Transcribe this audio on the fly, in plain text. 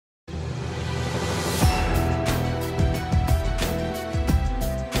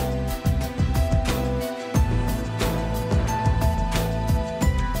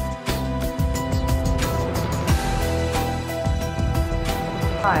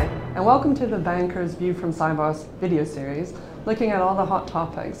and welcome to the Banker's View from Sibos video series, looking at all the hot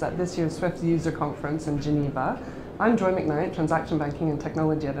topics at this year's Swift User Conference in Geneva. I'm Joy Macknight, Transaction Banking and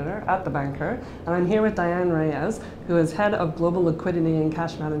Technology Editor at The Banker, and I'm here with Diane Reyes, who is Head of Global Liquidity and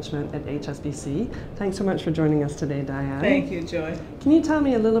Cash Management at HSBC. Thanks so much for joining us today, Diane. Thank you, Joy. Can you tell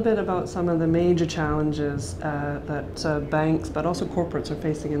me a little bit about some of the major challenges that banks, but also corporates, are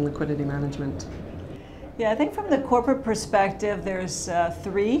facing in liquidity management? Yeah, I think from the corporate perspective, there's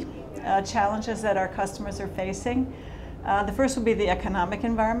three challenges that our customers are facing. The first would be the economic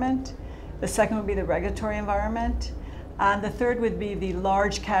environment. The second would be the regulatory environment. And the third would be the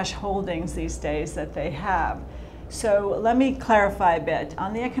large cash holdings these days that they have. So let me clarify a bit.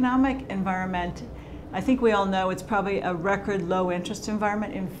 On the economic environment, I think we all know it's probably a record low interest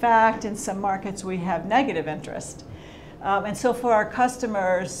environment. In fact, in some markets we have negative interest. And so for our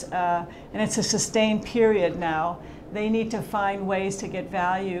customers, and it's a sustained period now, they need to find ways to get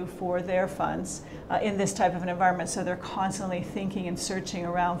value for their funds in this type of an environment, so they're constantly thinking and searching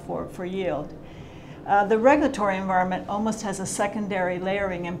around for yield. The regulatory environment almost has a secondary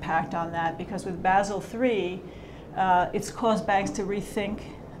layering impact on that, because with Basel III, it's caused banks to rethink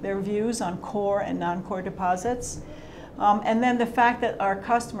their views on core and non-core deposits. And then the fact that our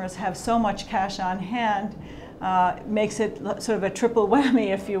customers have so much cash on hand makes it sort of a triple whammy,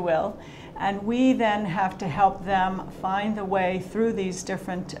 if you will. And we then have to help them find the way through these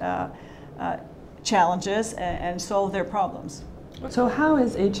different challenges and solve their problems. So how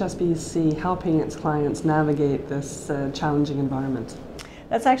is HSBC helping its clients navigate this challenging environment?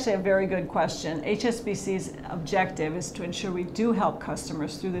 That's actually a very good question. HSBC's objective is to ensure we do help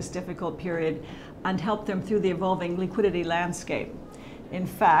customers through this difficult period and help them through the evolving liquidity landscape. In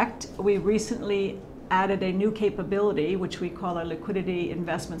fact, we recently added a new capability, which we call our Liquidity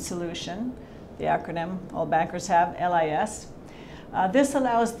Investment Solution, the acronym all bankers have, LIS. This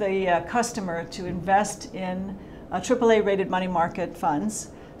allows the customer to invest in AAA rated money market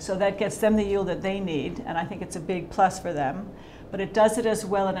funds, so that gets them the yield that they need, and I think it's a big plus for them. But it does it as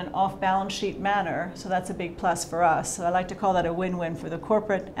well in an off-balance sheet manner, so that's a big plus for us. So I like to call that a win-win for the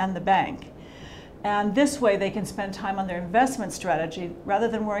corporate and the bank. And this way they can spend time on their investment strategy rather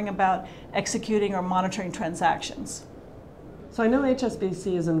than worrying about executing or monitoring transactions. So I know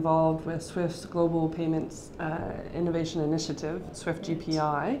HSBC is involved with Swift's Global Payments Innovation Initiative, Swift GPI.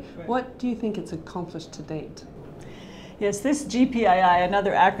 Right. What do you think it's accomplished to date? Yes, this GPII,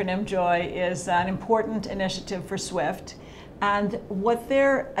 another acronym, Joy, is an important initiative for Swift. And what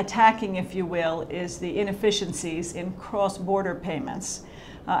they're attacking, if you will, is the inefficiencies in cross-border payments.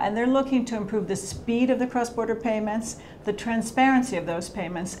 And they're looking to improve the speed of the cross-border payments, the transparency of those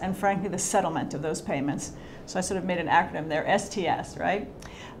payments, and frankly, the settlement of those payments. So I sort of made an acronym there, STS, right?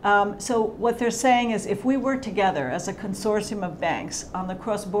 So what they're saying is if we work together as a consortium of banks on the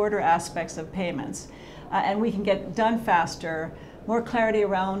cross-border aspects of payments, and we can get done faster, more clarity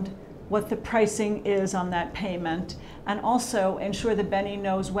around what the pricing is on that payment, and also ensure the Benny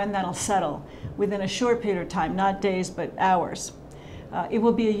knows when that'll settle within a short period of time, not days, but hours. It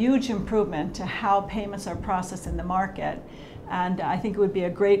will be a huge improvement to how payments are processed in the market, and I think it would be a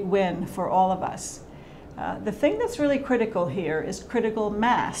great win for all of us. The thing that's really critical here is critical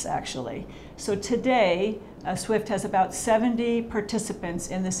mass, actually. So today, Swift has about 70 participants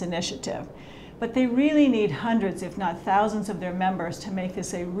in this initiative, but they really need hundreds, if not thousands, of their members to make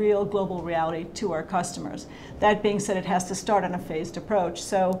this a real global reality to our customers. That being said, it has to start on a phased approach,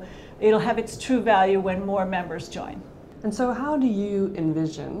 so it'll have its true value when more members join. And so how do you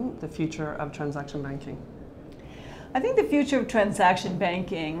envision the future of transaction banking? I think the future of transaction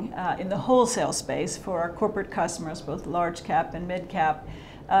banking in the wholesale space for our corporate customers, both large cap and mid cap,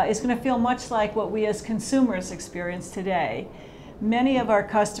 is going to feel much like what we as consumers experience today. Many of our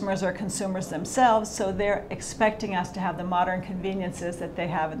customers are consumers themselves, so they're expecting us to have the modern conveniences that they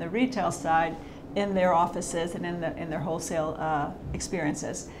have in the retail side in their offices and in their wholesale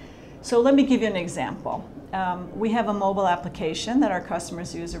experiences. So let me give you an example. We have a mobile application that our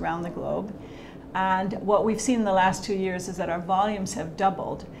customers use around the globe. And what we've seen in the last 2 years is that our volumes have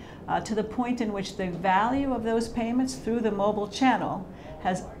doubled to the point in which the value of those payments through the mobile channel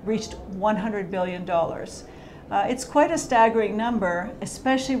has reached $100 billion. It's quite a staggering number,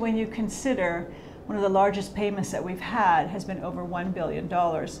 especially when you consider one of the largest payments that we've had has been over $1 billion.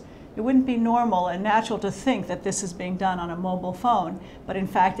 It wouldn't be normal and natural to think that this is being done on a mobile phone, but in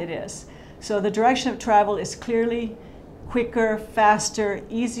fact it is. So the direction of travel is clearly quicker, faster,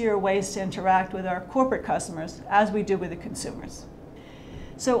 easier ways to interact with our corporate customers as we do with the consumers.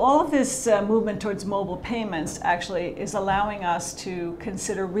 So all of this movement towards mobile payments actually is allowing us to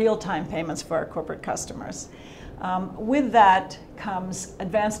consider real-time payments for our corporate customers. With that comes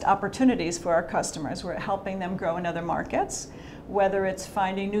advanced opportunities for our customers. We're helping them grow in other markets, whether it's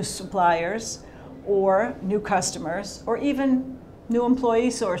finding new suppliers or new customers, or even new employee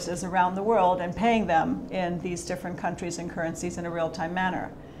sources around the world and paying them in these different countries and currencies in a real-time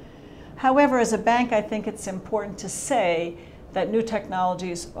manner. However, as a bank, I think it's important to say that new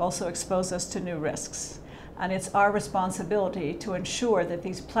technologies also expose us to new risks. And it's our responsibility to ensure that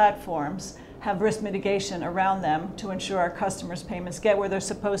these platforms have risk mitigation around them to ensure our customers' payments get where they're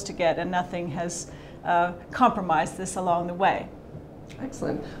supposed to get and nothing has compromised this along the way.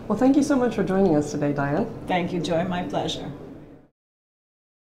 Excellent. Well, thank you so much for joining us today, Diane. Thank you, Joy. My pleasure.